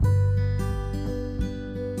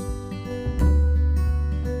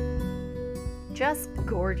just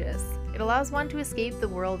gorgeous. It allows one to escape the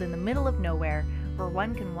world in the middle of nowhere, where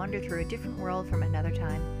one can wander through a different world from another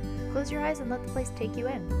time. Close your eyes and let the place take you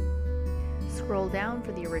in. Scroll down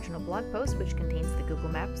for the original blog post, which contains the Google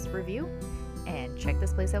Maps review, and check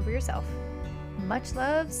this place out for yourself. Much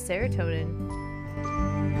love, Serotonin.